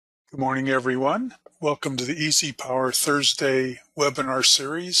Good morning, everyone. Welcome to the EasyPower Thursday webinar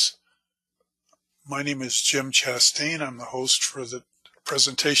series. My name is Jim Chastain. I'm the host for the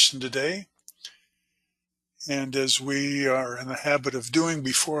presentation today. And as we are in the habit of doing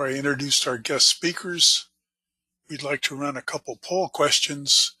before I introduce our guest speakers, we'd like to run a couple poll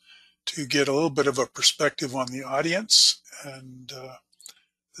questions to get a little bit of a perspective on the audience. And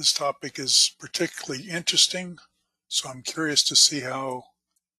this topic is particularly interesting, so I'm curious to see how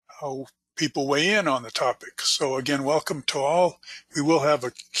people weigh in on the topic. So again, welcome to all. We will have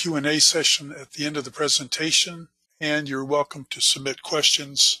a Q&A session at the end of the presentation, and you're welcome to submit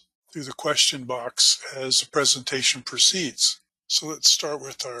questions through the question box as the presentation proceeds. So let's start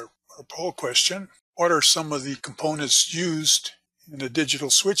with our poll question. What are some of the components used in a digital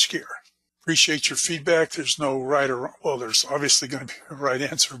switchgear? Appreciate your feedback. There's no right or wrong. Well, there's obviously going to be a right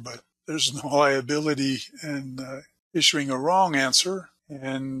answer, but there's no liability in issuing a wrong answer.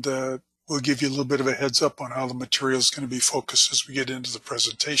 And we'll give you a little bit of a heads up on how the material is going to be focused as we get into the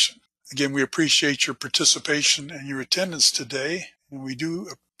presentation. Again, we appreciate your participation and your attendance today, and we do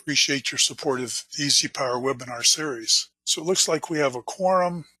appreciate your support of the EasyPower webinar series. So it looks like we have a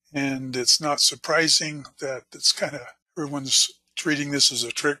quorum, and it's not surprising that it's kind of everyone's treating this as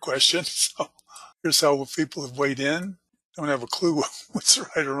a trick question. So here's how people have weighed in. Don't have a clue what's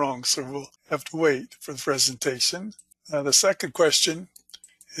right or wrong, so we'll have to wait for the presentation. The second question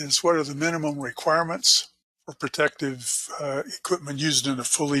is, what are the minimum requirements for protective equipment used in a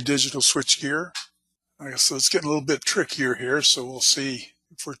fully digital switchgear? So it's getting a little bit trickier here, so we'll see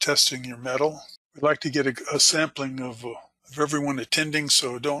if we're testing your mettle. We'd like to get a sampling of everyone attending,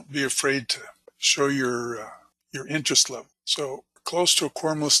 so don't be afraid to show your interest level. So close to a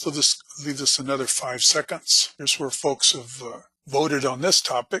quorum, let's leave this another 5 seconds. Here's where folks have voted on this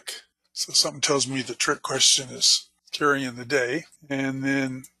topic. So something tells me the trick question is carrying the day. And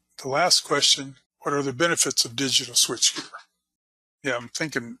then the last question, what are the benefits of digital switchgear? Yeah, I'm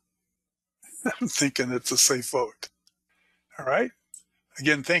thinking it's a safe vote. All right.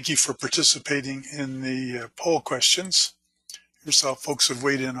 Again, thank you for participating in the poll questions. Here's how folks have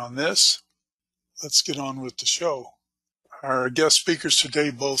weighed in on this. Let's get on with the show. Our guest speakers today,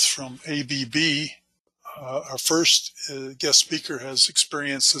 both from ABB. Our first guest speaker has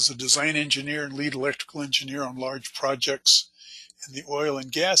experience as a design engineer and lead electrical engineer on large projects in the oil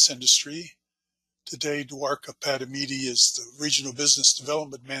and gas industry. Today, Dwaraka Padimiti is the Regional Business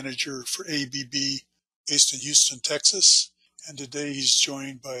Development Manager for ABB based in Houston, Texas. And today he's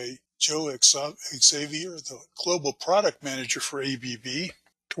joined by Xavier, the Global Product Manager for ABB.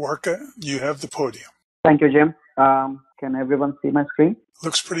 Dwaraka, you have the podium. Thank you, Jim. Can everyone see my screen?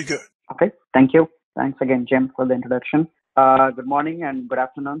 Looks pretty good. Okay, thank you. Thanks again, Jim, for the introduction. Good morning and good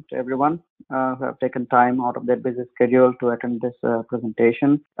afternoon to everyone who have taken time out of their busy schedule to attend this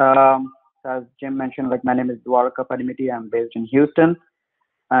presentation. As Jim mentioned, my name is Dwaraka Padimiti. I'm based in Houston,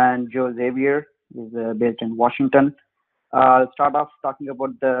 and Xavier is based in Washington. I'll start off talking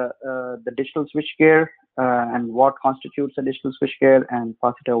about the digital switchgear and what constitutes a digital switchgear, and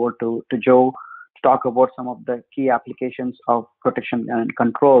pass it over to Joe to talk about some of the key applications of protection and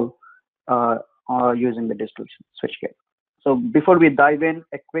control using the digital switchgear. So before we dive in,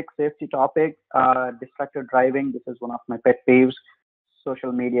 a quick safety topic, distracted driving. This is one of my pet peeves.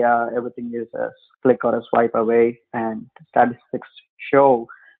 Social media, everything is a click or a swipe away, and statistics show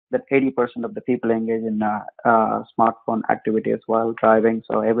that 80% of the people engage in smartphone activities while driving.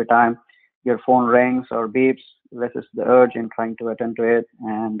 So every time your phone rings or beeps, resist the urge in trying to attend to it,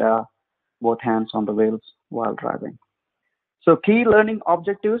 and both hands on the wheels while driving. So key learning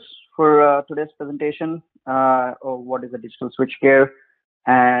objectives for today's presentation, what is a digital switchgear,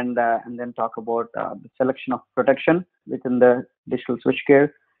 and then talk about the selection of protection within the digital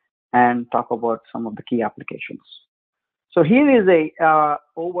switchgear, and talk about some of the key applications. So here is a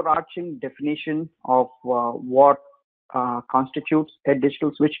overarching definition of what constitutes a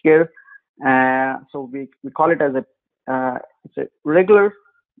digital switchgear. So we call it as it's a regular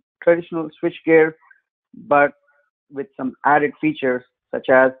traditional switchgear, but with some added features such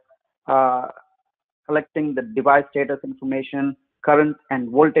as collecting the device status information, current and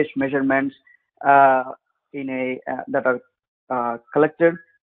voltage measurements that are collected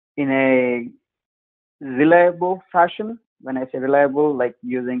in a reliable fashion. When I say reliable, like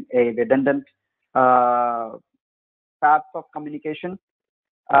using a redundant path of communication,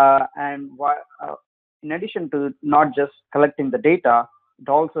 and in addition to not just collecting the data, it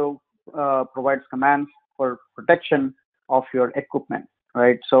also provides commands for protection of your equipment,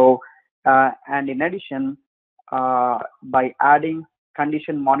 right? So, and in addition, by adding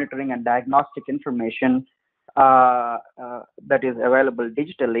condition monitoring and diagnostic information, that is available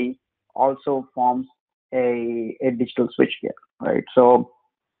digitally also forms a digital switchgear, right? So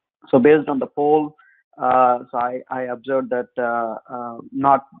based on the poll, I observed that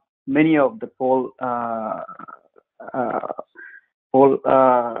not many of the uh, poll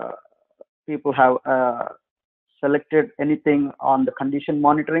people have selected anything on the condition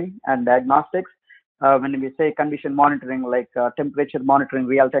monitoring and diagnostics. When we say condition monitoring, like temperature monitoring,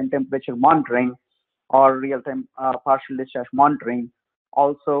 real-time temperature monitoring, or real-time partial discharge monitoring,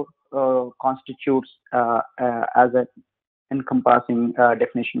 also constitutes as an encompassing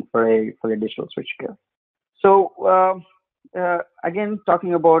definition for a digital switchgear. So again,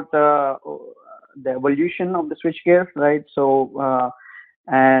 talking about the evolution of the switchgear, right? So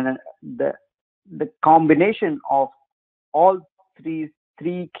and the combination of all three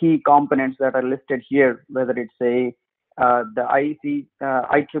key components that are listed here, whether it's the IEC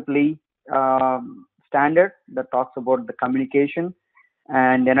IEEE standard that talks about the communication,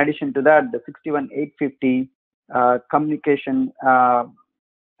 and in addition to that, the 61850 communication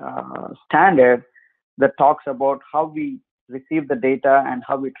standard that talks about how we receive the data and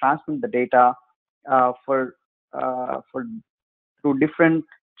how we transmit the data for through different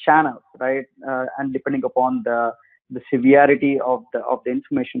channels, right? And depending upon the severity of the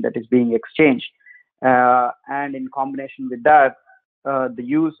information that is being exchanged, and in combination with that, the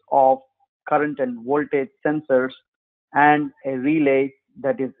use of current and voltage sensors and a relay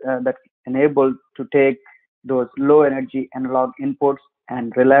that enabled to take those low energy analog inputs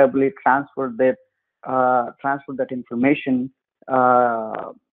and reliably transfer that information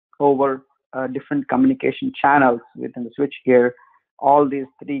over different communication channels within the switchgear. All these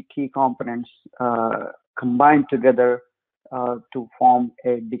three key components combine together to form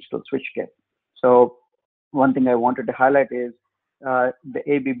a digital switchgear. So one thing I wanted to highlight is the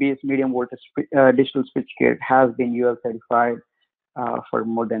ABB's medium voltage digital switchgear has been UL certified for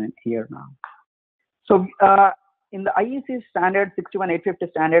more than a year now. So in the IEC standard,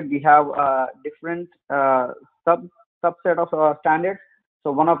 61850 standard, we have different subset of standards.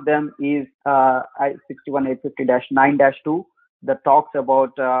 So one of them is I 61850-9-2 that talks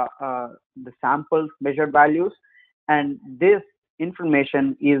about the samples measured values, and this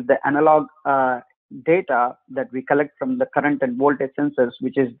information is the analog data that we collect from the current and voltage sensors,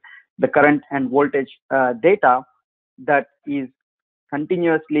 which is the current and voltage data that is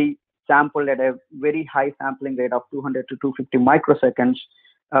continuously sampled at a very high sampling rate of 200 to 250 microseconds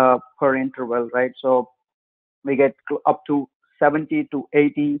per interval, right? So we get up to 70 to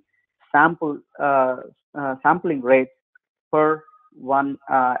 80 sampling rates per one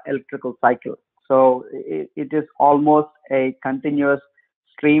electrical cycle. So it is almost a continuous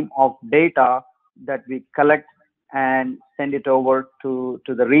stream of data that we collect and send it over to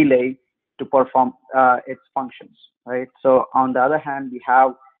the relay to perform its functions, right? So on the other hand, we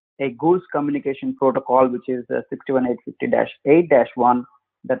have a goose communication protocol, which is 61850-8-1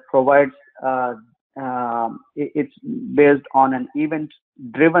 that provides it's based on an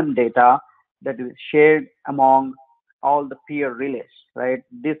event-driven data that is shared among all the peer relays, right?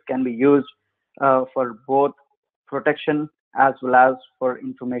 This can be used for both protection as well as for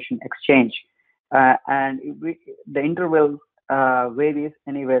information exchange. And the interval varies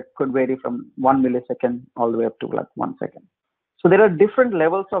anywhere, could vary from 1 millisecond all the way up to like 1 second. So there are different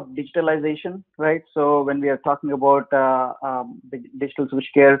levels of digitalization, right? So when we are talking about the digital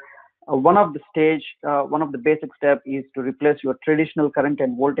switchgear, one of the basic steps is to replace your traditional current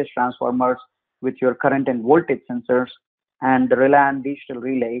and voltage transformers with your current and voltage sensors and the relay and digital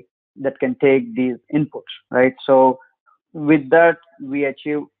relay that can take these inputs, right? So with that, we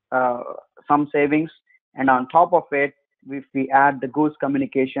achieve some savings. And on top of it, if we add the goose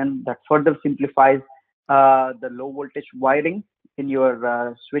communication, that further simplifies the low voltage wiring in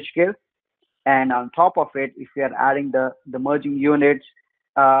your switchgear. And on top of it, if we are adding the merging units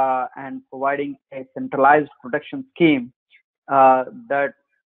and providing a centralized production scheme that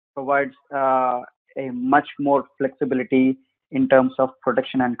provides a much more flexibility in terms of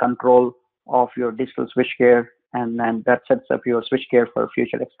protection and control of your digital switchgear, and then that sets up your switchgear for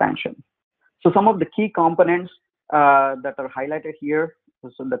future expansion. So some of the key components that are highlighted here,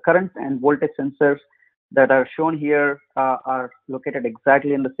 so the current and voltage sensors that are shown here are located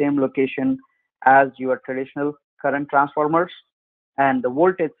exactly in the same location as your traditional current transformers, and the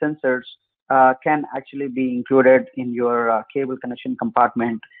voltage sensors can actually be included in your cable connection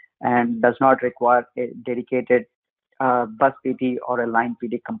compartment and does not require a dedicated bus PT or a line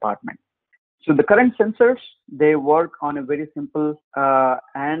PT compartment. So the current sensors, they work on a very simple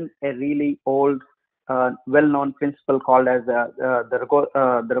and a really old, well-known principle called as the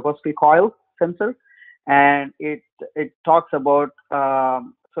Rogowski coil sensor. and it talks about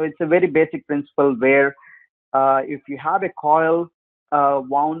so it's a very basic principle where if you have a coil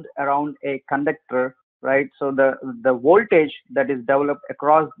wound around a conductor, right? So the voltage that is developed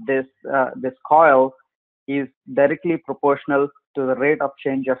across this coil is directly proportional to the rate of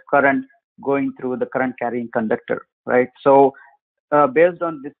change of current going through the current carrying conductor, right? So based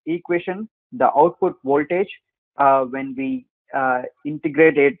on this equation, the output voltage, when we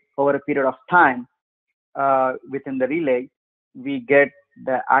integrate it over a period of time within the relay, we get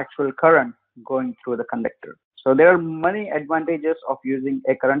the actual current going through the conductor. So there are many advantages of using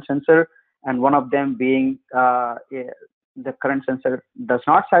a current sensor, and one of them being the current sensor does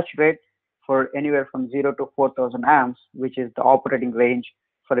not saturate for anywhere from 0 to 4,000 amps, which is the operating range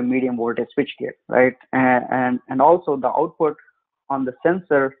for a medium voltage switchgear, right? And also the output on the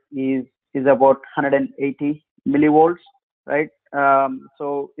sensor is about 180 millivolts, right?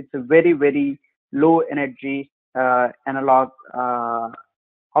 So it's a very low energy analog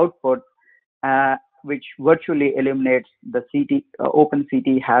output, which virtually eliminates the open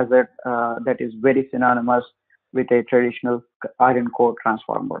CT hazard that is very synonymous with a traditional iron core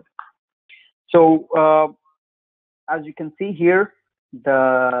transformer. So as you can see here,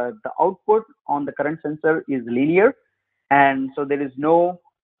 the output on the current sensor is linear, and so there is no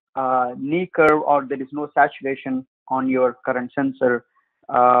knee curve, or there is no saturation on your current sensor,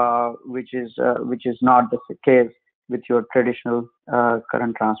 which is not the case with your traditional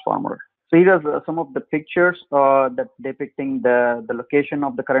current transformer. So here are some of the pictures that depicting the location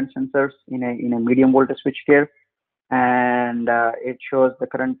of the current sensors in a medium voltage switchgear, and it shows the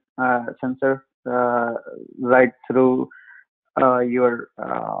current sensor right through your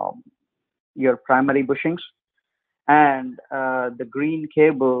primary bushings, and the green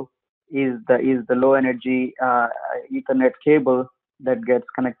cable is the low energy Ethernet cable that gets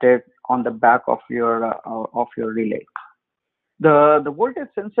connected on the back of your relay. The voltage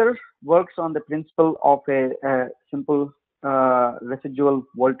sensor works on the principle of a simple residual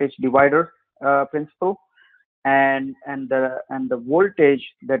voltage divider principle, and the voltage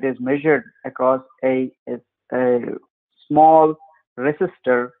that is measured across a small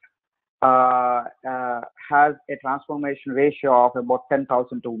resistor has a transformation ratio of about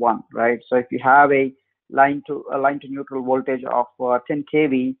 10,000 to 1, right? So if you have a line to neutral voltage of 10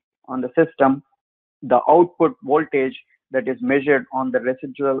 kV on the system, the output voltage that is measured on the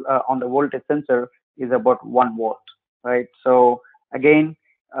residual on the voltage sensor is about 1 volt, right? So again,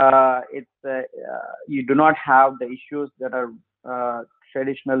 you do not have the issues that are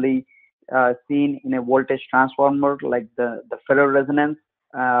traditionally seen in a voltage transformer, like the ferro resonance.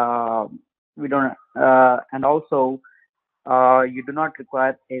 We don't, and also you do not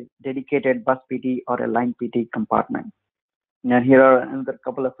require a dedicated bus PT or a line PT compartment. And here are another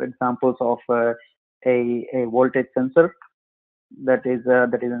couple of examples of a voltage sensor that is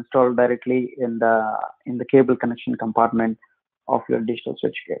installed directly in the cable connection compartment of your digital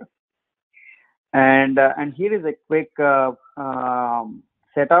switchgear. And here is a quick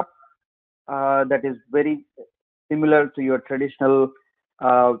setup that is very similar to your traditional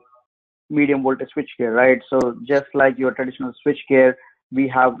medium voltage switchgear, right? So just like your traditional switchgear, we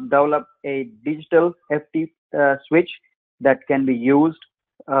have developed a digital FT switch that can be used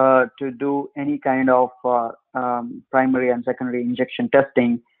to do any kind of primary and secondary injection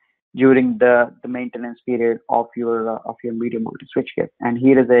testing during the maintenance period of your medium voltage switchgear. And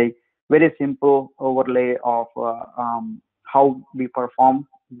here is a very simple overlay of how we perform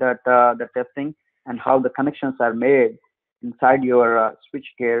that the testing and how the connections are made inside your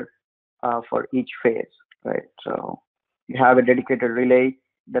switchgear for each phase, right? So you have a dedicated relay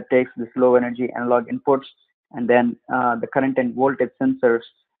that takes this low energy analog inputs, and then the current and voltage sensors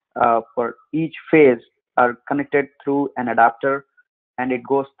for each phase are connected through an adapter, and it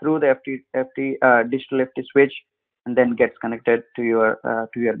goes through the digital FT switch, and then gets connected to your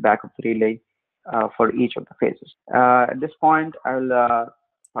backup relay for each of the phases. At this point, I'll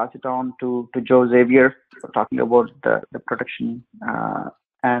pass it on to Xavier for talking about the production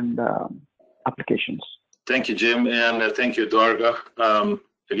and applications. Thank you, Jim, and thank you, Dwaraka.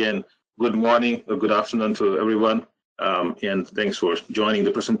 Again, good morning or good afternoon to everyone, and thanks for joining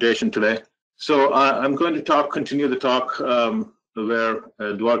the presentation today. So I'm going to continue the talk where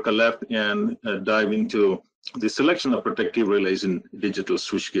Dwaraka left, and dive into the selection of protective relays in digital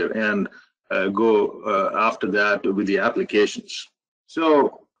switchgear, and go after that with the applications.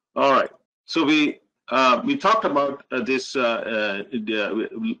 So, all right. So we talked about this. Dwaraka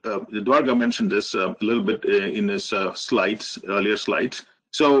mentioned this a little bit in his earlier slides.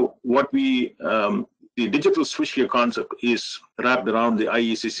 So what the digital switchgear concept is wrapped around the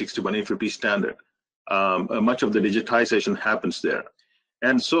IEC 61850 standard. much of the digitization happens there.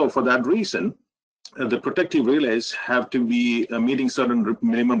 And so for that reason, the protective relays have to be meeting certain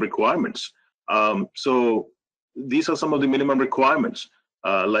minimum requirements. So these are some of the minimum requirements,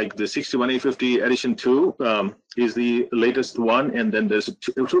 like the 61850 edition 2 is the latest one, and then there's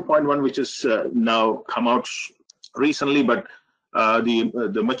 2.1 which is now come out recently, but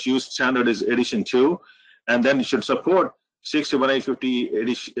the much used standard is edition 2, and then it should support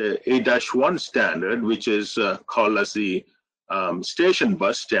 61850 8-1 standard, which is called as the station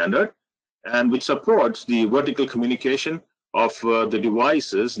bus standard, and which supports the vertical communication of the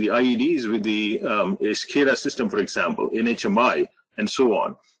devices, the IEDs with the SCADA system, for example, in HMI, and so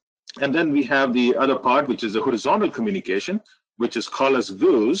on. And then we have the other part, which is the horizontal communication, which is called as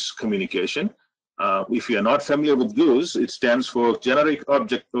GOOS communication. If you are not familiar with GOOS, it stands for Generic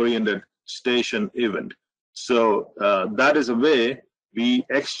Object-Oriented Station Event. So that is a way we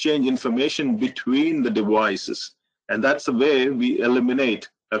exchange information between the devices. And that's the way we eliminate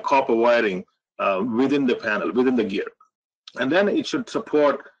copper wiring within the panel, within the gear. And then it should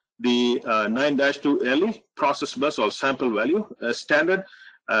support the 9-2 LE process bus or sample value standard.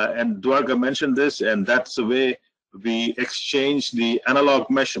 And Dwaraka mentioned this, and that's the way we exchange the analog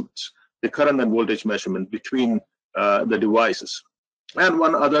measurements, the current and voltage measurement between the devices. And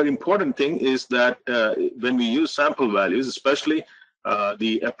one other important thing is that when we use sample values, especially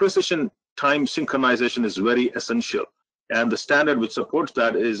the precision time synchronization is very essential. And the standard which supports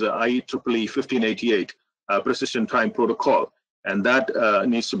that is IEEE 1588 precision time protocol. And that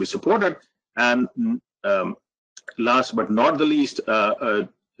needs to be supported. And last but not the least, the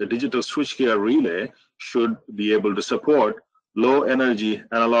digital switchgear relay should be able to support low energy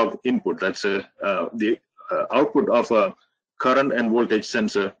analog input. That's the output of a current and voltage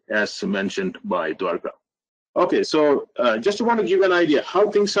sensor, as mentioned by Dwaraka. Okay, so just want to give an idea how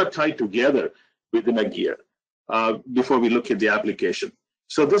things are tied together within a gear before we look at the application.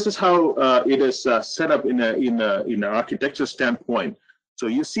 So this is how it is set up in an architecture standpoint. So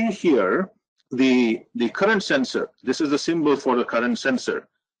you see here the current sensor. This is the symbol for the current sensor,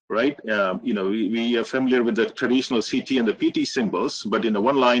 right? We are familiar with the traditional CT and the PT symbols, but in the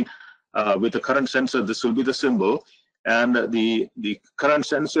one line with the current sensor, this will be the symbol. And the current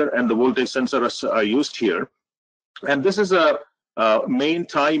sensor and the voltage sensor are used here. And this is a main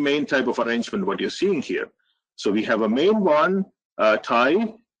type of arrangement, what you're seeing here. So we have a main one,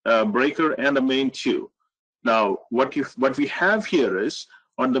 tie, breaker, and a main 2. Now, what we have here is,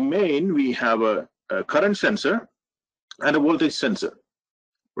 on the main, we have a current sensor and a voltage sensor,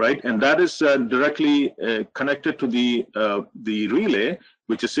 right? And that is directly connected to the relay,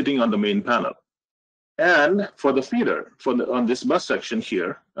 which is sitting on the main panel. And for the feeder, on this bus section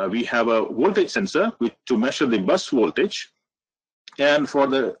here, we have a voltage sensor to measure the bus voltage. And for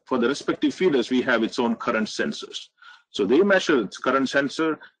the respective feeders, we have its own current sensors. So they measure its current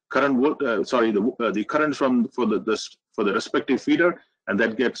sensor, the current for the respective feeder, and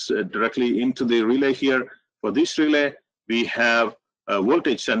that gets directly into the relay here. For this relay, we have a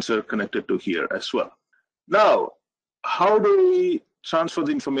voltage sensor connected to here as well. Now, how do we transfer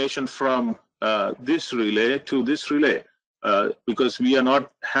the information from this relay to this relay? Because we are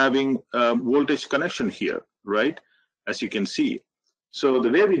not having voltage connection here, right? As you can see. So the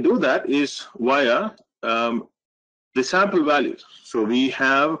way we do that is via the sample values. So we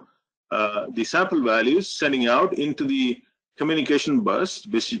have the sample values sending out into the communication bus,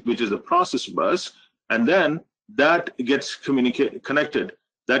 which is the process bus, and then that gets connected.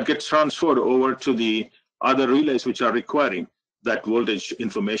 That gets transferred over to the other relays which are requiring that voltage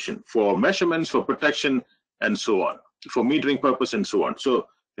information for measurements, for protection, and so on, for metering purpose and so on. So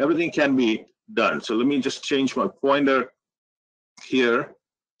everything can be done. So let me just change my pointer here.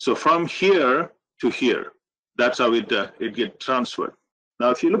 So from here to here, that's how it gets transferred. Now,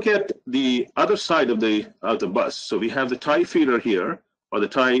 if you look at the other side of the bus, so we have the tie feeder here, or the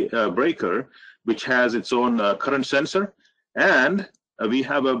tie breaker, which has its own current sensor, and we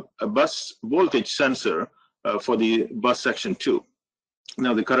have a bus voltage sensor for the bus section 2.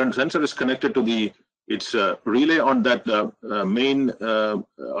 Now, the current sensor is connected to its relay on that the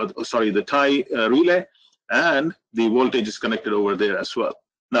tie relay, and the voltage is connected over there as well.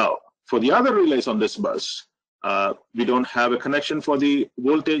 Now, for the other relays on this bus, we don't have a connection for the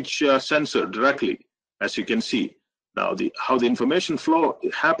voltage sensor directly, as you can see. Now, how the information flow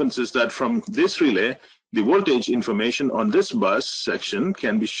happens is that from this relay, the voltage information on this bus section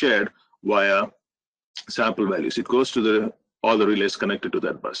can be shared via sample values. It goes to all the relays connected to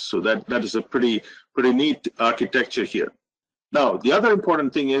that bus. So that is a pretty neat architecture here. Now, the other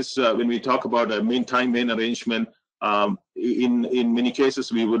important thing is when we talk about a main arrangement, in many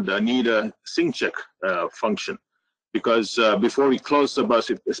cases, we would need a sync check function, because before we close the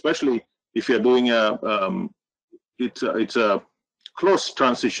bus, especially if you're doing it's a close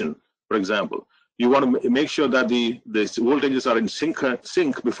transition, for example, you want to make sure that the voltages are in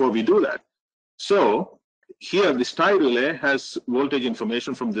sync before we do that. So here, this tie relay has voltage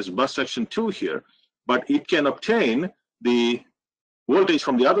information from this bus section 2 here, but it can obtain the voltage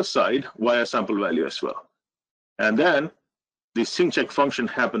from the other side via sample value as well. And then the sync check function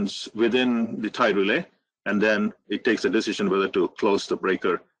happens within the tie relay, and then it takes a decision whether to close the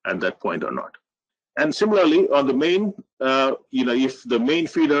breaker at that point or not. And similarly, on the main, if the main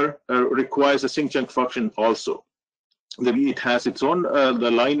feeder requires a sync check function also, it has its own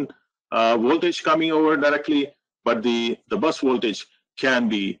the line voltage coming over directly, but the bus voltage can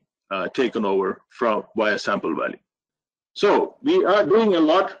be taken over from via sample value. So we are doing a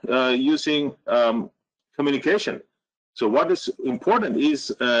lot using communication. So what is important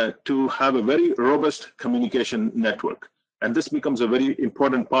is to have a very robust communication network, and this becomes a very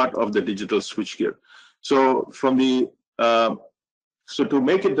important part of the digital switchgear. So from the so to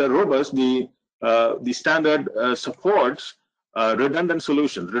make it robust, the standard supports redundant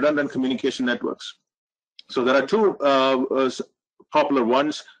solutions, redundant communication networks. So there are two popular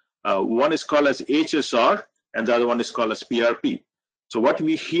ones. One is called as HSR, and the other one is called as PRP. So what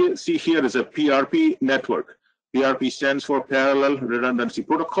we see here is a PRP network. PRP stands for Parallel Redundancy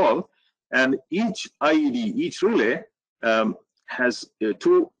Protocol, and each IED, each relay has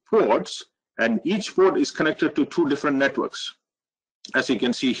 2 ports, and each port is connected to 2 different networks, as you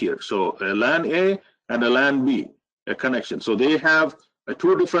can see here. So a LAN A and a LAN B connection. So they have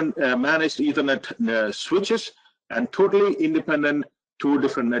 2 different managed Ethernet switches and totally independent 2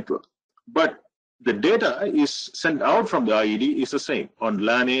 different networks. But the data is sent out from the IED is the same on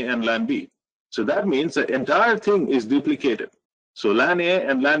LAN A and LAN B. So that means the entire thing is duplicated. So LAN A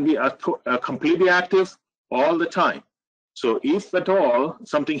and LAN B are completely active all the time. So if at all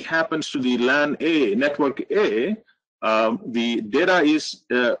something happens to the LAN A, network A, the data is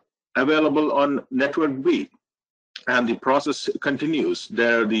available on network B, and the process continues.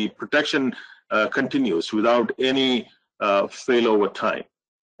 There, the protection continues without any failover time.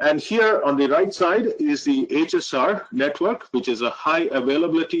 And here on the right side is the HSR network, which is a high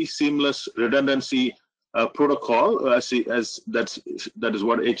availability seamless redundancy protocol. That is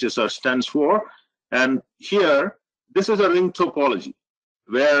what HSR stands for. And here, this is a ring topology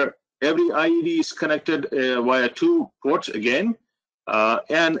where every IED is connected via 2 ports again,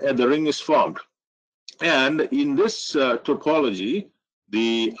 and the ring is formed. And in this topology,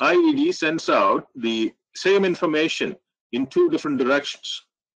 the IED sends out the same information in 2 different directions.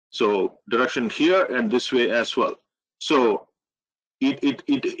 So direction here and this way as well. So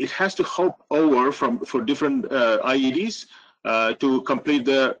it has to hop over for different IEDs to complete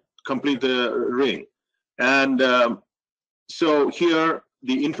the ring. And so here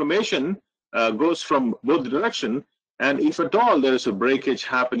the information goes from both direction, and if at all there is a breakage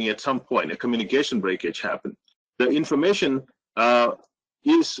happening at some point, a communication breakage happen, the information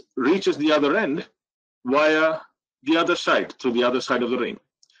reaches the other end via the other side, to the other side of the ring.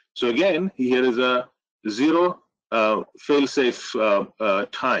 So again, here is a 0 fail-safe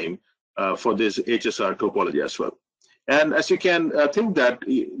time for this HSR topology as well. And as you can think that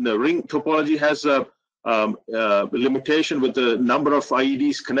the ring topology has a limitation with the number of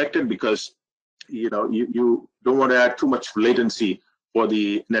IEDs connected, because you don't want to add too much latency for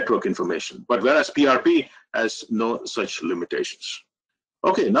the network information. But whereas PRP has no such limitations.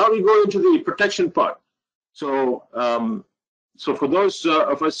 Okay, now we go into the protection part. So so for those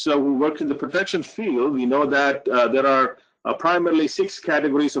of us who work in the protection field, we know that there are primarily 6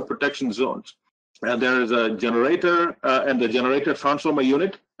 categories of protection zones. There is a generator and the generator transformer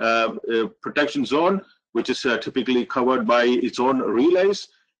unit protection zone, which is typically covered by its own relays.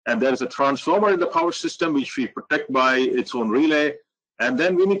 And there is a transformer in the power system, which we protect by its own relay. And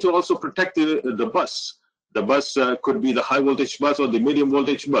then we need to also protect the bus. The bus could be the high voltage bus or the medium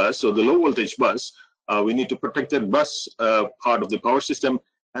voltage bus or the low voltage bus. We need to protect that bus part of the power system.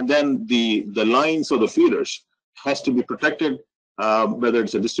 And then the lines or the feeders has to be protected, whether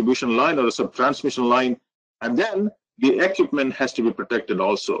it's a distribution line or a sub-transmission line. And then the equipment has to be protected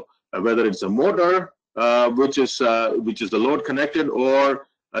also, whether it's a motor, which is the load connected, or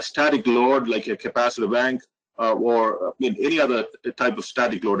a static load like a capacitor bank, or any other type of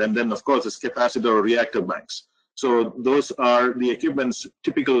static load. And then, of course, it's capacitor or reactor banks. So those are the equipments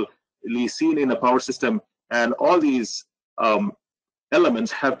typically seen in a power system, and all these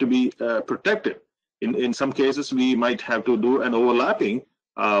elements have to be protected. In some cases, we might have to do an overlapping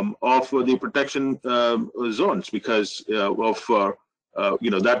of the protection zones, because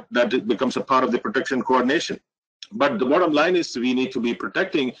that becomes a part of the protection coordination. But the bottom line is we need to be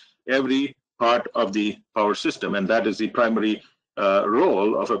protecting every part of the power system, and that is the primary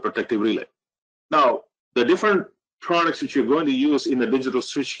role of a protective relay. Now, the different products which you're going to use in the digital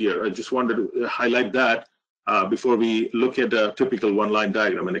switchgear, I just wanted to highlight that before we look at a typical one-line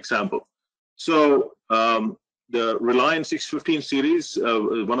diagram, an example. So the Reliant 615 series,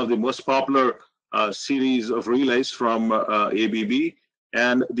 one of the most popular series of relays from ABB,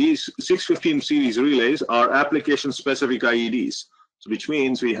 and these 615 series relays are application-specific IEDs, so which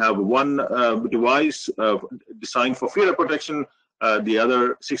means we have one device designed for feeder protection, the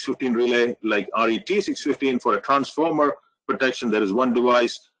other 615 relay like RET 615 for a transformer protection. There is one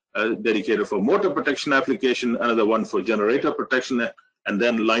device dedicated for motor protection application, another one for generator protection, and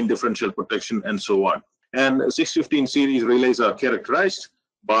then line differential protection, and so on. And 615 series relays are characterized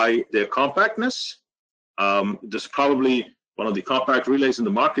by their compactness. This is probably one of the compact relays in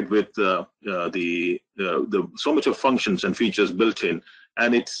the market with so much of functions and features built in,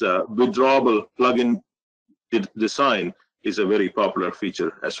 and its withdrawable plug-in design is a very popular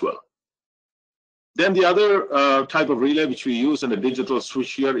feature as well. Then the other type of relay which we use in a digital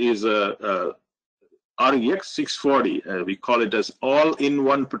switchgear is REX 640. We call it as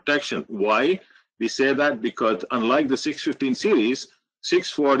all-in-one protection. Why? We say that because unlike the 615 series,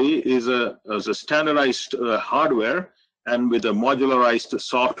 640 is a standardized hardware and with a modularized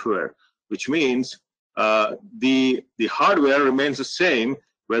software, which means the hardware remains the same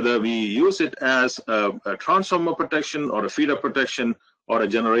whether we use it as a transformer protection or a feeder protection or a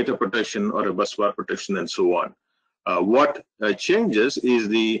generator protection or a busbar protection, and so on. What changes is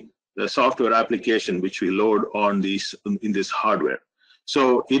the software application which we load on these in this hardware.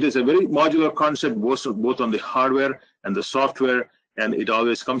 So it is a very modular concept, both on the hardware and the software, and it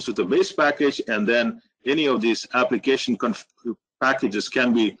always comes with a base package, and then any of these application packages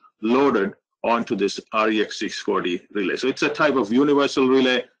can be loaded onto this REX 640 relay. So it's a type of universal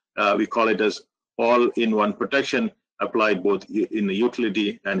relay. We call it as all-in-one protection, applied both in the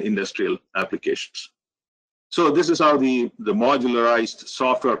utility and industrial applications. So this is how the modularized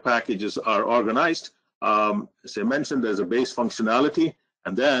software packages are organized. As I mentioned, there's a base functionality,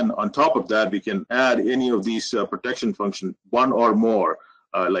 and then on top of that, we can add any of these protection functions, one or more,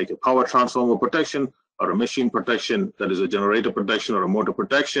 like a power transformer protection or a machine protection, that is a generator protection or a motor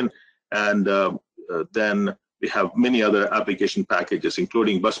protection, and then we have many other application packages,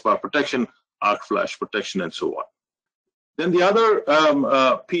 including busbar protection, arc flash protection, and so on. Then the other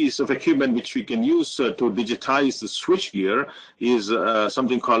piece of equipment which we can use to digitize the switchgear is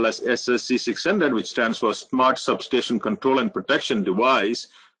something called as SSC600, which stands for Smart Substation Control and Protection Device,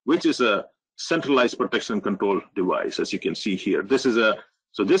 which is a centralized protection and control device, as you can see here.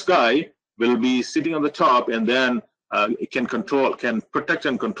 So this guy will be sitting on the top, and then it can protect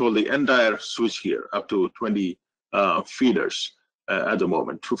and control the entire switchgear, up to 20 feeders at the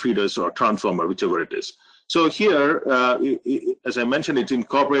moment, 2 feeders or transformer, whichever it is. So here, as I mentioned, it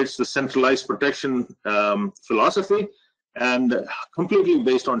incorporates the centralized protection philosophy and completely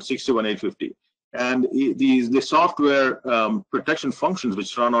based on 61850. And the software protection functions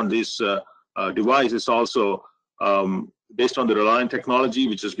which run on this device is also based on the Reliant technology,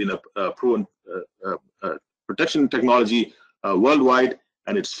 which has been a proven protection technology worldwide,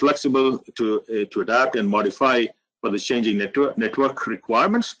 and it's flexible to adapt and modify for the changing network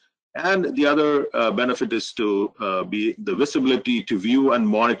requirements. And the other benefit is to be the visibility to view and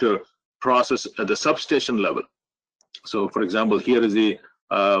monitor process at the substation level. So, for example, here is the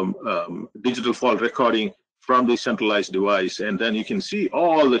digital fault recording from the centralized device, and then you can see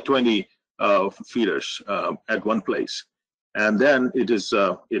all the 20 feeders at one place. And then it is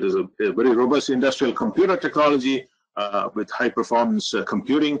a very robust industrial computer technology with high performance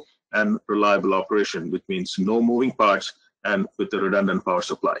computing and reliable operation, which means no moving parts and with a redundant power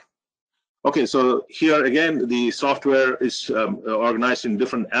supply. Okay, so here again, the software is organized in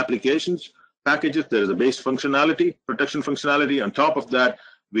different applications packages. There is a base functionality, protection functionality. On top of that,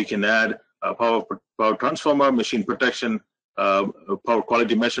 we can add power transformer, machine protection, power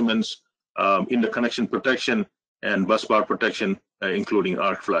quality measurements, interconnection protection, and busbar protection, including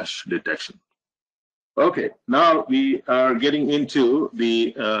arc flash detection. Okay, now we are getting into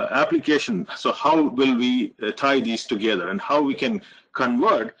the application. So how will we tie these together, and how we can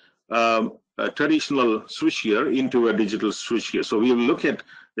convert a traditional switchgear into a digital switchgear? So we will look at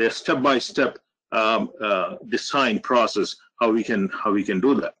the step-by-step design process, how we can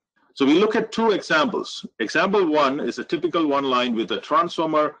do that. So we look at 2 examples. Example 1 is a typical one line with a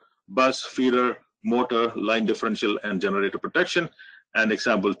transformer, bus, feeder, motor, line differential, and generator protection. And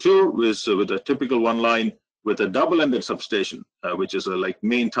example 2 is with a typical one line with a double-ended substation, which is a like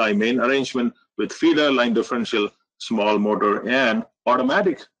main tie main arrangement with feeder, line differential, small motor, and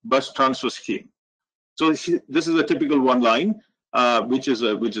automatic bus transfer scheme. So this is a typical one line, this is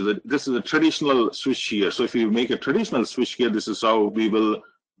a traditional switchgear. So if you make a traditional switchgear, this is how we will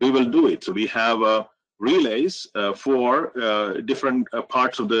do it. So we have relays for different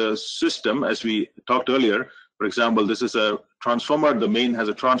parts of the system, as we talked earlier. For example, this is a transformer. The main has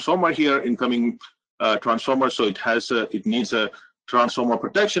a transformer here, incoming transformer. So it needs a transformer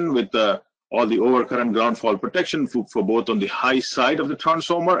protection with all the overcurrent ground fault protection for both on the high side of the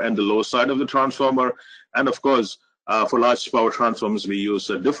transformer and the low side of the transformer. And of course, for large power transformers, we use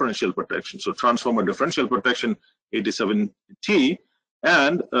a differential protection. So transformer differential protection 87T.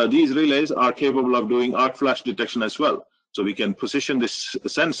 And these relays are capable of doing arc flash detection as well. So we can position these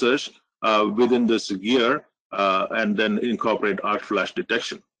sensors within this gear and then incorporate arc flash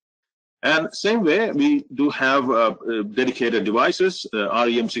detection. And same way, we do have dedicated devices,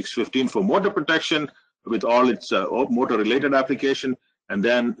 REM615 for motor protection with all its motor-related application. And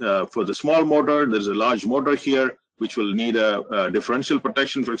then for the small motor, there's a large motor here, which will need a differential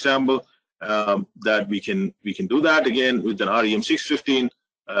protection, for example, that we can do that again with an REM615.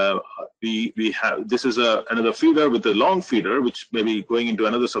 We have, this is another feeder with a long feeder, which may be going into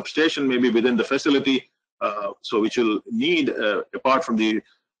another substation, maybe within the facility. So which will need, apart from the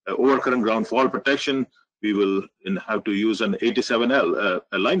overcurrent ground fault protection, we will have to use an 87L,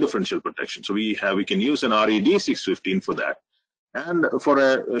 a line differential protection. So we can use an RED615 for that. And for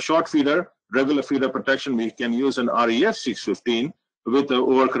a short feeder, regular feeder protection, we can use an REF615 with the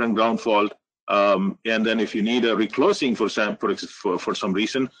overcurrent ground fault. And then if you need a reclosing for some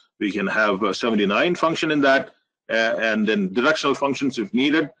reason, we can have a 79 function in that, and then directional functions if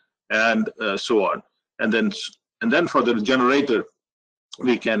needed, and so on. And then for the generator,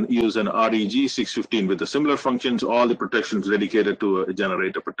 we can use an REG615 with the similar functions, all the protections dedicated to a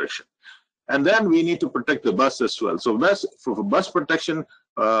generator protection. And then we need to protect the bus as well. So for bus protection,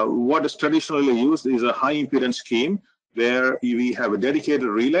 what is traditionally used is a high impedance scheme where we have a dedicated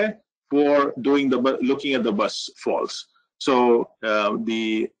relay for doing looking at the bus faults. So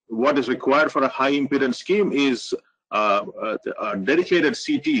what is required for a high impedance scheme is dedicated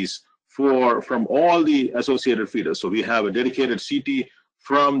CTs from all the associated feeders. So we have a dedicated CT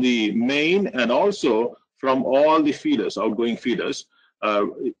from the main and also from all the feeders, outgoing feeders.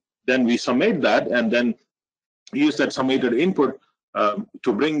 Then we summate that and then use that summated input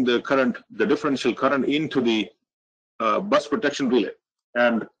to bring the differential current into the bus protection relay.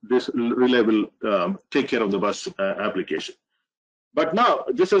 And this relay will take care of the bus application. But now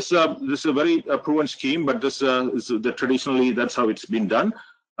this is a very proven scheme, but this is traditionally that's how it's been done.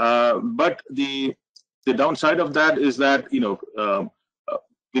 But the downside of that is that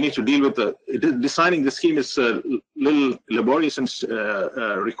we need to deal with designing the scheme is a little laborious and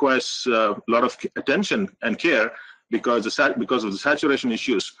requires a lot of attention and care because of the saturation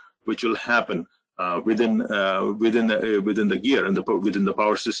issues which will happen within the gear and within the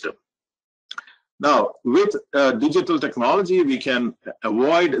power system. Now, with digital technology, we can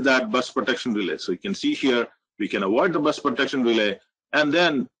avoid that bus protection relay. So you can see here, we can avoid the bus protection relay and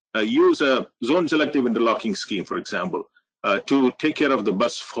then use a zone selective interlocking scheme, for example, to take care of the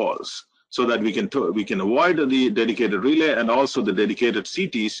bus faults, so that we can avoid the dedicated relay and also the dedicated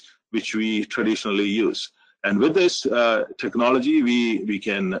CTs, which we traditionally use. And with this technology, we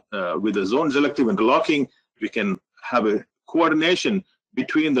can, with the zone selective interlocking, we can have a coordination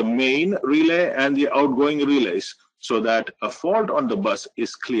between the main relay and the outgoing relays, so that a fault on the bus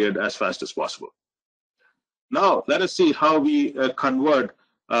is cleared as fast as possible. Now, let us see how we convert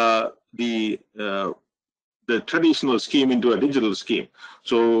the traditional scheme into a digital scheme.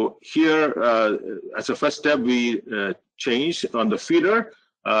 So here, as a first step, we change on the feeder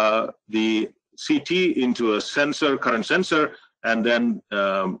the CT into a sensor, current sensor, and then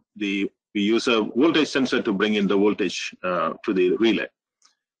we use a voltage sensor to bring in the voltage to the relay.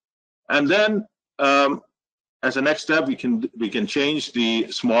 And then, as a next step, we can change the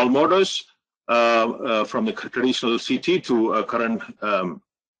small motors from the traditional CT to a current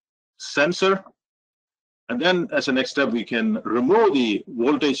sensor. And then, as a next step, we can remove the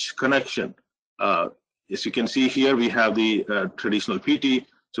voltage connection. As you can see here, we have the traditional PT.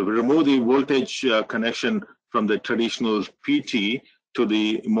 So we remove the voltage connection from the traditional PT to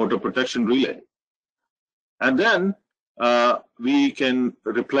the motor protection relay. And then we can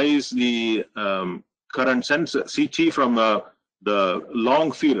replace the current sensor CT from the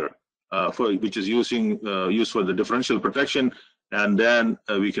long feeder, which is used for the differential protection, and then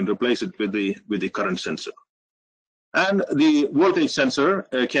we can replace it with the current sensor. And the voltage sensor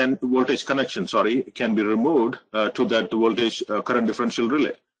voltage connection, can be removed to that voltage current differential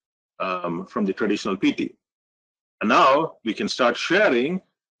relay from the traditional PT. And now we can start sharing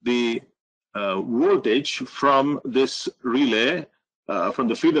the voltage from this relay, from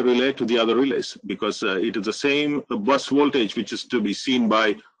the feeder relay to the other relays, because it is the same bus voltage which is to be seen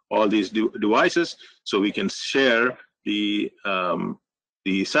by all these devices. So we can share the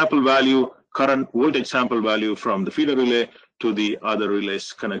sample value, current voltage sample value from the feeder relay to the other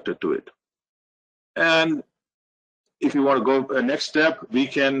relays connected to it. And if you want to go next step, we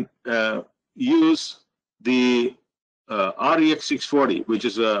can use the REX640, which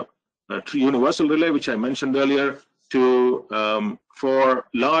is a universal relay, which I mentioned earlier, for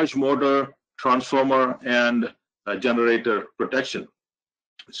large motor, transformer, and generator protection.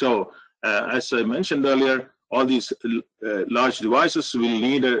 So, as I mentioned earlier, all these large devices will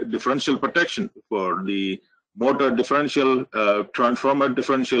need a differential protection for the motor differential, transformer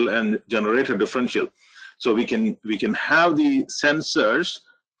differential, and generator differential. So we can have the sensors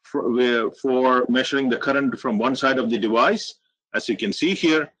for measuring the current from one side of the device, as you can see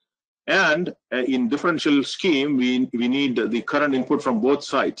here. And in differential scheme, we need the current input from both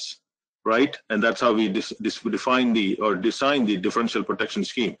sides, right? And that's how we design the differential protection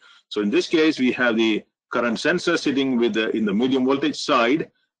scheme. So in this case, we have the current sensor sitting in the medium voltage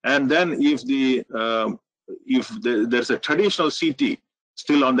side, and then if there's a traditional CT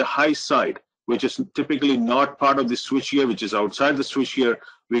still on the high side, which is typically not part of the switchgear, which is outside the switchgear,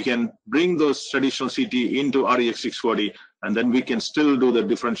 we can bring those traditional CT into REX640, and then we can still do the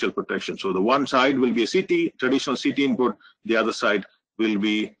differential protection. So the one side will be a CT, traditional CT input, the other side will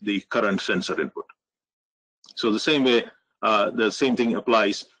be the current sensor input. So the same way, the same thing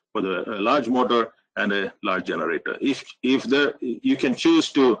applies for the large motor and a large generator. If you can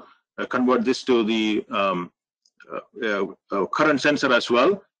choose to convert this to the current sensor as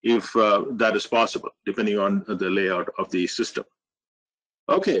well, if that is possible, depending on the layout of the system.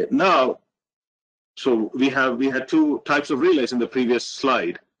 Okay, now, so we had two types of relays in the previous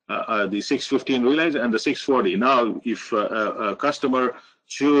slide, the 615 relays and the 640. Now, if a customer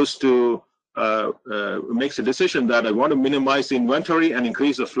chooses to makes a decision that I want to minimize the inventory and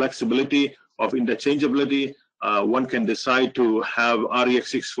increase the flexibility of interchangeability, one can decide to have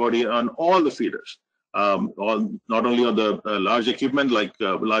REX640 on all the feeders. Not only on the large equipment like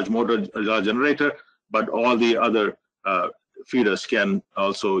large motor, large generator, but all the other feeders can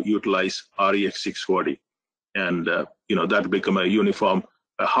also utilize REX640, and that become a uniform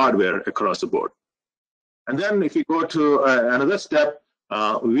hardware across the board. And then if you go to another step,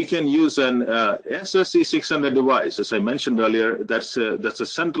 we can use an SSC600 device. As I mentioned earlier, that's a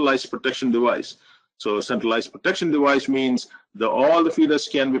centralized protection device. So centralized protection device means all the feeders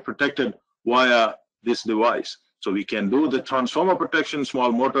can be protected via this device. So we can do the transformer protection,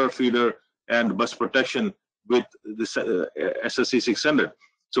 small motor feeder, and bus protection with this SSC600.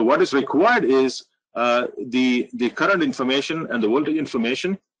 So what is required is the current information and the voltage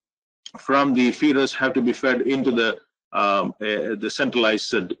information from the feeders have to be fed into the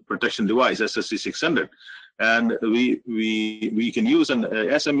centralized protection device, SSC600. And we can use an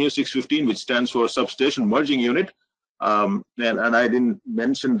SMU615, which stands for substation merging unit. And I didn't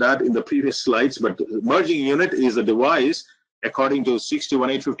mention that in the previous slides, but merging unit is a device according to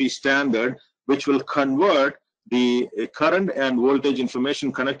 61850 standard, which will convert the current and voltage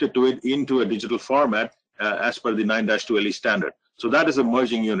information connected to it into a digital format as per the 9-2 LE standard. So that is a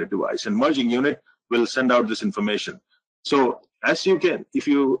merging unit device, and merging unit will send out this information. So as you can, if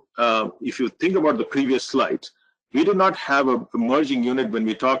you think about the previous slides, we did not have a merging unit when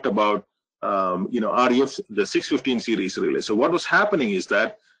we talked about REF, the 615 series relay. So what was happening is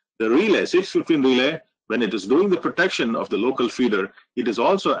that the relay, 615 relay, when it is doing the protection of the local feeder, it is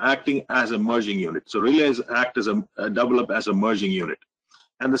also acting as a merging unit. So relays act as develop as a merging unit.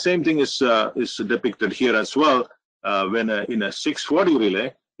 And the same thing is depicted here as well. When in a 640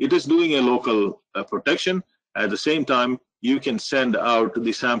 relay, it is doing a local protection. At the same time, you can send out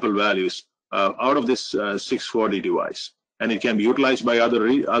the sample values out of this 640 device, and it can be utilized by other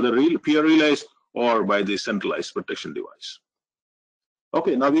peer relays or by the centralized protection device.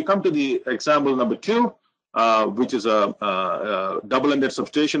 Okay, now we come to the example number 2, which is a double-ended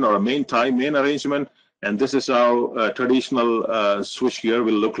substation or a main arrangement, and this is how a traditional switchgear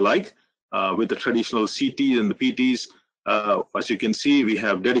will look like with the traditional CTs and the PTs. As you can see, we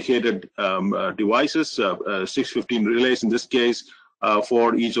have dedicated devices, 615 relays in this case,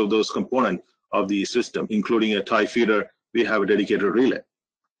 for each of those components of the system, including a tie feeder. We have a dedicated relay.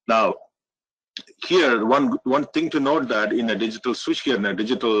 Now, here, one thing to note that in a digital switchgear, in a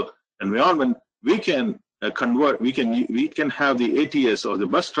digital environment, we can we can have the ATS or the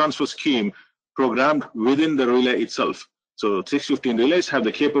bus transfer scheme programmed within the relay itself. So 615 relays have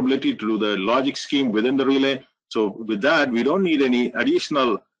the capability to do the logic scheme within the relay. So with that, we don't need any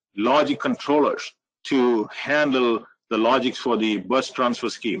additional logic controllers to handle the logics for the bus transfer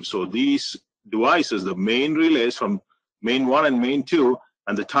scheme. So these devices, the main relays from main 1 and main 2,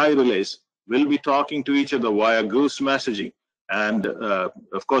 and the tie relays will be talking to each other via goose messaging and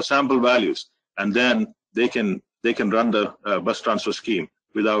of course sample values, and then they can run the bus transfer scheme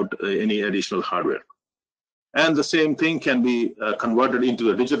without any additional hardware. And the same thing can be converted into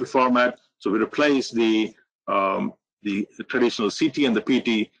the digital format. So we replace the traditional CT and the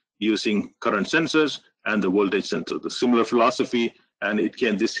PT using current sensors and the voltage sensor. The similar philosophy, and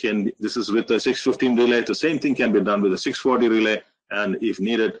this is with the 615 relay. The same thing can be done with a 640 relay, and if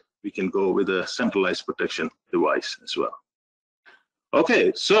needed, we can go with a centralized protection device as well.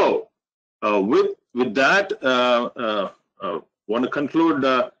 Okay, so with that, want to conclude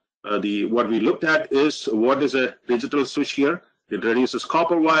what we looked at is what is a digital switchgear. It reduces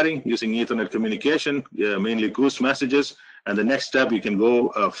copper wiring using Ethernet communication, mainly goose messages. And the next step, you can go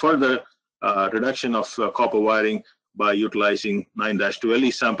further reduction of copper wiring by utilizing 9-2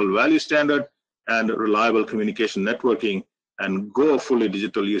 LE sample value standard and reliable communication networking, and go fully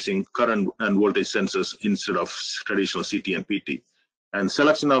digital using current and voltage sensors instead of traditional CT and PT. And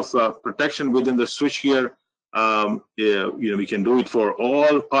selection of protection within the switchgear, we can do it for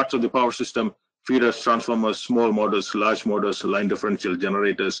all parts of the power system: feeders, transformers, small motors, large motors, line differential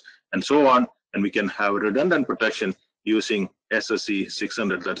generators, and so on. And we can have redundant protection using SSE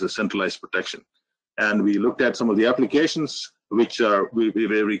 600, that's a centralized protection. And we looked at some of the applications which are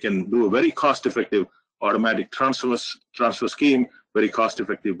where we can do a very cost-effective automatic transfer scheme, very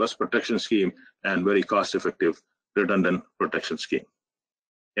cost-effective bus protection scheme, and very cost-effective redundant protection scheme.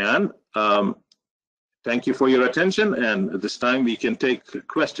 And thank you for your attention. And at this time, we can take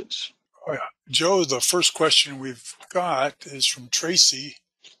questions. Oh, yeah. Joe, the first question we've got is from Tracy.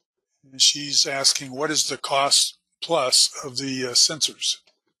 And she's asking, what is the cost plus of the sensors?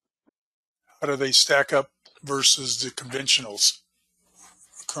 How do they stack up versus the conventionals,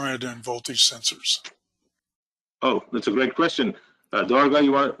 current and voltage sensors? Oh, that's a great question. Dwaraka,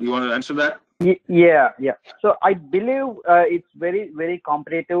 you want to answer that? Yeah. So I believe it's very, very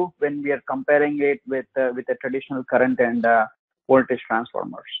competitive when we are comparing it with a traditional current and voltage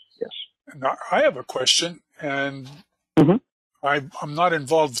transformers. Yes. Now, I have a question, and I'm not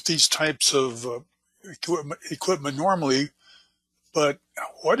involved with these types of equipment normally, but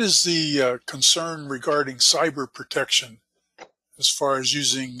what is the concern regarding cyber protection as far as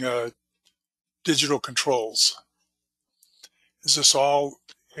using digital controls? Is this all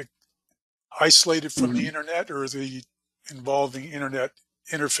isolated from the internet, or are they involving internet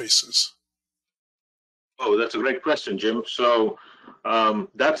interfaces? Oh, that's a great question, Jim. So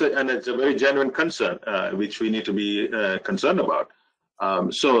it's a very genuine concern, which we need to be concerned about.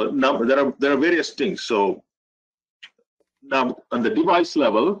 So now there are various things. So now on the device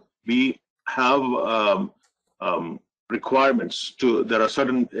level, we have requirements there are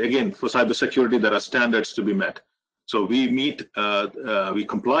certain, again, for cybersecurity, there are standards to be met. So we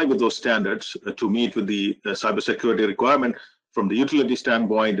comply with those standards to meet with the cybersecurity requirement. From the utility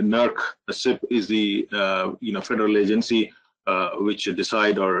standpoint, NERC, SIP is the federal agency which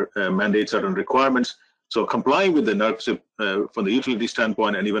decide or mandate certain requirements. So complying with the NERC SIP from the utility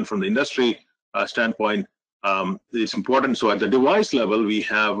standpoint and even from the industry standpoint, it's important. So at the device level, we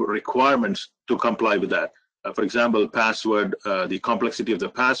have requirements to comply with that. For example, password, the complexity of the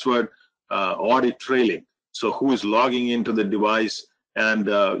password, audit trailing. So who is logging into the device, and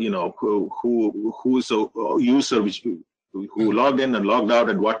who's a user who logged in and logged out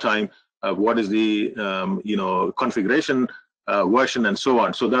at what time, what is the configuration version, and so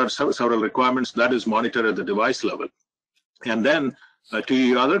on. So there are several requirements that is monitored at the device level. And then to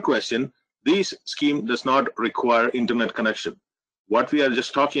your other question, this scheme does not require internet connection. What we are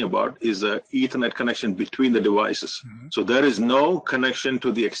just talking about is the Ethernet connection between the devices. So there is no connection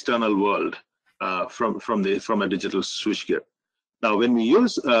to the external world from a digital switchgear. Now, when we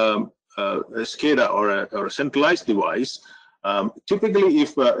use a SCADA or a centralized device, typically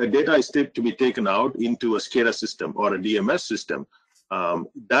if data is to be taken out into a SCADA system or a DMS system,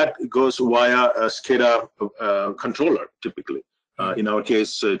 that goes via a SCADA controller, typically. In our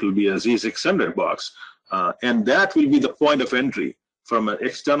case, it will be a Z600 box. And that will be the point of entry from an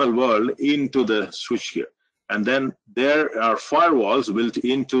external world into the switchgear. And then there are firewalls built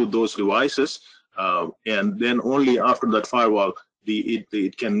into those devices. And then only after that firewall,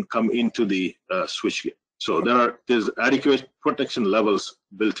 it can come into the switchgear. So there's adequate protection levels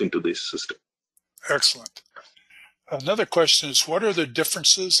built into this system. Excellent. Another question is, what are the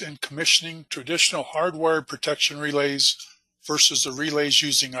differences in commissioning traditional hardwired protection relays versus the relays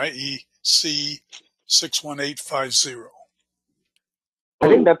using IEC 61850? I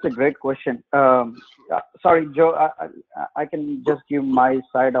think that's a great question. Sorry, Joe, I can just give my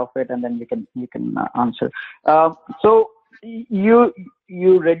side of it, and then you can answer. So you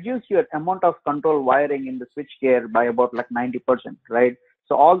reduce your amount of control wiring in the switchgear by about like 90%, right?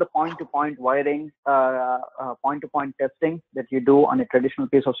 So all the point-to-point wiring, point-to-point testing that you do on a traditional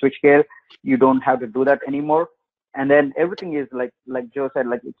piece of switchgear, you don't have to do that anymore. And then everything is like Joe said,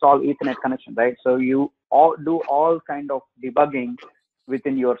 like it's all Ethernet connection, right? So you do all kind of debugging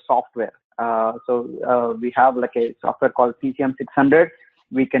within your software. So we have like a software called PCM 600.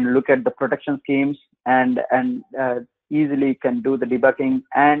 We can look at the protection schemes and easily can do the debugging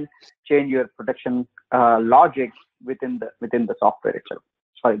and change your protection logic within the software itself.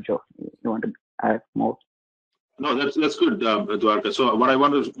 Sorry, Joe, you want to add more? No, that's good, Dwaraka. So what I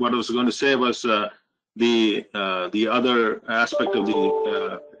was going to say was the other aspect of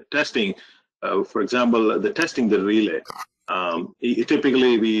the testing. For example, the testing the relay.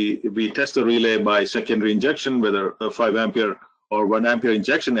 Typically, we test the relay by secondary injection, whether a 5 ampere or 1 ampere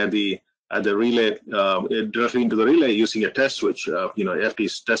injection at the relay directly into the relay using a test switch,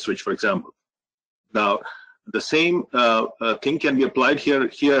 FT test switch, for example. Now, the same thing can be applied here.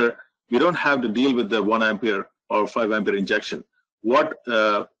 Here, we don't have to deal with the 1 ampere or 5 ampere injection. What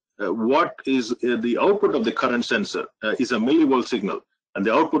is the output of the current sensor is a millivolt signal, and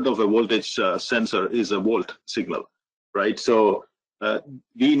the output of a voltage sensor is a volt signal, right? So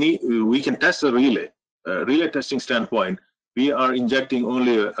we can test the relay. Relay testing standpoint, we are injecting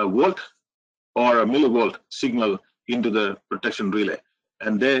only a volt or a millivolt signal into the protection relay.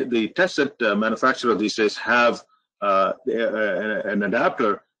 And the test set manufacturer these days have an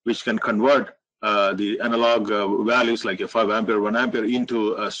adapter which can convert the analog values like a 5 ampere, 1 ampere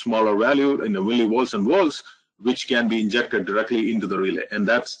into a smaller value in the millivolts and volts, which can be injected directly into the relay. And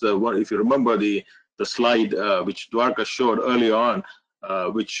that's the one, if you remember the slide which Dwaraka showed early on,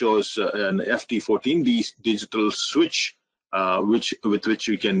 which shows an FT14D digital switch, with which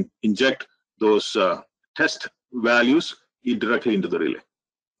you can inject those test values directly into the relay.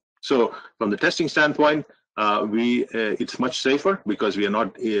 So from the testing standpoint, it's much safer because we are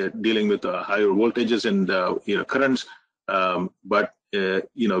not dealing with higher voltages and currents, but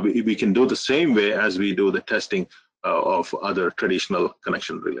we can do the same way as we do the testing of other traditional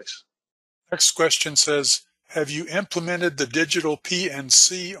connection relays. Next question says, have you implemented the digital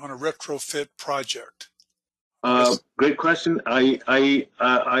PNC on a retrofit project? Great question.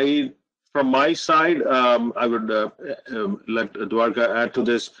 From my side, I would let Dwaraka add to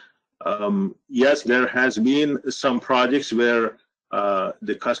this. Yes, there has been some projects where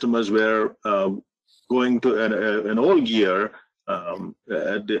the customers were going to an old gear.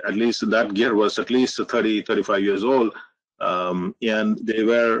 At least that gear was at least 30, 35 years old, and they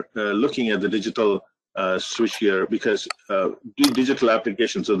were looking at the digital switchgear because digital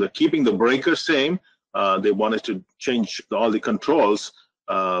application. So they're keeping the breaker same. They wanted to change all the controls,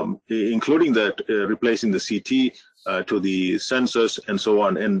 including that replacing the CT to the sensors and so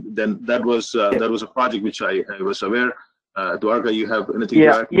on. And then that was a project which I was aware. Dwaraka, you have anything to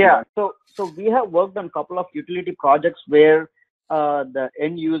add? Yeah. So we have worked on a couple of utility projects where the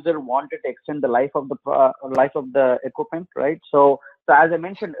end user wanted to extend the life of the equipment, right? So as I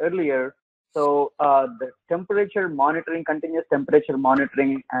mentioned earlier, so the temperature monitoring, continuous temperature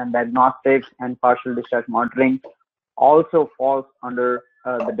monitoring, and diagnostics and partial discharge monitoring also falls under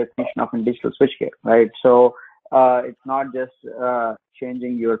the definition of a digital switchgear, right? So it's not just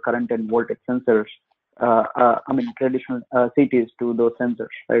changing your current and voltage sensors. Traditional CTs to those sensors,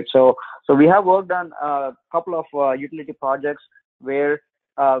 right? So we have worked on a couple of utility projects where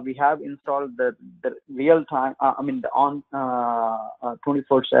we have installed the real time, the on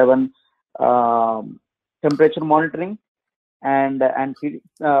 24/7 temperature monitoring and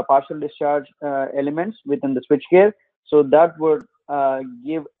partial discharge elements within the switchgear. So that would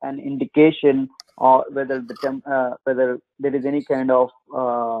give an indication of whether whether there is any kind of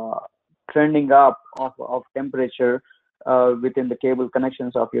trending up of temperature within the cable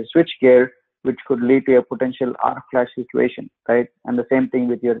connections of your switchgear, which could lead to a potential arc flash situation, right? And the same thing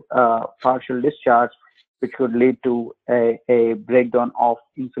with your partial discharge, which could lead to a breakdown of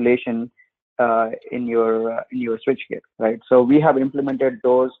insulation in your switchgear, right? So we have implemented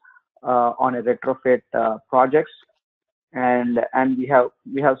those on a retrofit projects, and we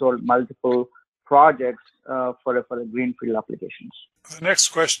have sold multiple projects for a greenfield applications. The next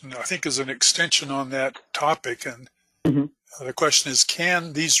question, I think, is an extension on that topic, and The question is,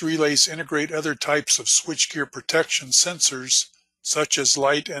 can these relays integrate other types of switchgear protection sensors, such as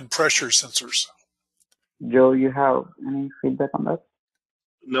light and pressure sensors? Joe, you have any feedback on that?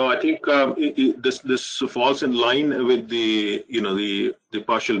 No, I think this falls in line with the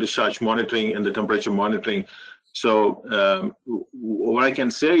partial discharge monitoring and the temperature monitoring. So what I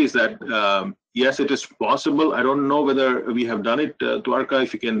can say is that yes, it is possible. I don't know whether we have done it, Dwaraka,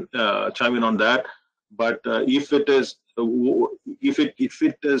 if you can chime in on that. But if it is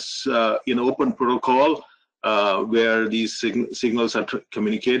in open protocol where these signals are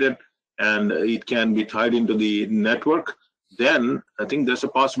communicated and it can be tied into the network, then I think there's a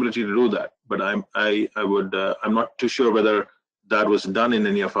possibility to do that. But I'm not too sure whether that was done in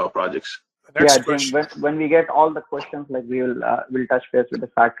any of our projects. Yeah, Jim, when we get all the questions, like we'll touch base with the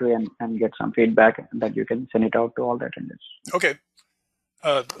factory and get some feedback that you can send it out to all the attendants. Okay.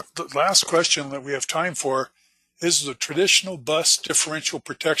 The last question that we have time for is the traditional bus differential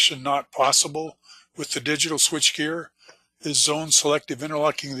protection not possible with the digital switchgear? Is zone selective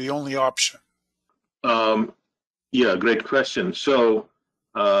interlocking the only option? Yeah, great question. So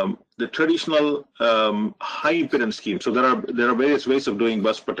the traditional high impedance scheme. So there are various ways of doing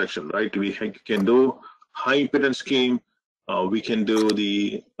bus protection, right? We can do high impedance scheme. We can do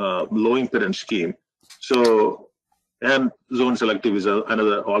the low impedance scheme. So and zone selective is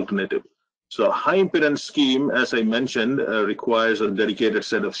another alternative. So high impedance scheme, as I mentioned, requires a dedicated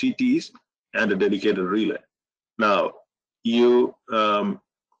set of CTs and a dedicated relay. Now you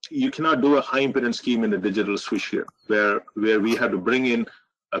cannot do a high impedance scheme in a digital switchgear where we have to bring in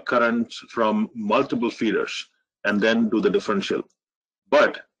a current from multiple feeders and then do the differential.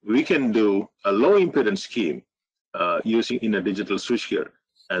 But we can do a low impedance scheme using in a digital switchgear,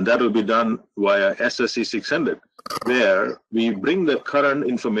 and that will be done via SSC 600, where we bring the current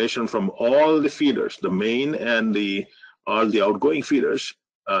information from all the feeders, the main and all the outgoing feeders,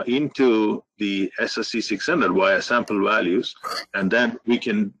 into the SSC 600 via sample values, and then we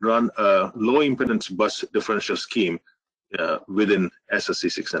can run a low impedance bus differential scheme within SSC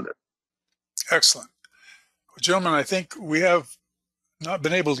 600. Excellent. Well, gentlemen, I think we have not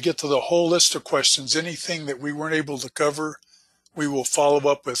been able to get to the whole list of questions. Anything that we weren't able to cover, we will follow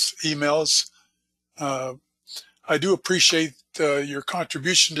up with emails. I do appreciate your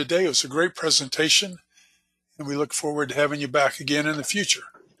contribution today. It was a great presentation, and we look forward to having you back again in the future.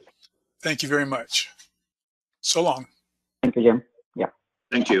 Thank you very much. So long. Thank you, Jim. Yeah.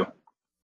 Thank you.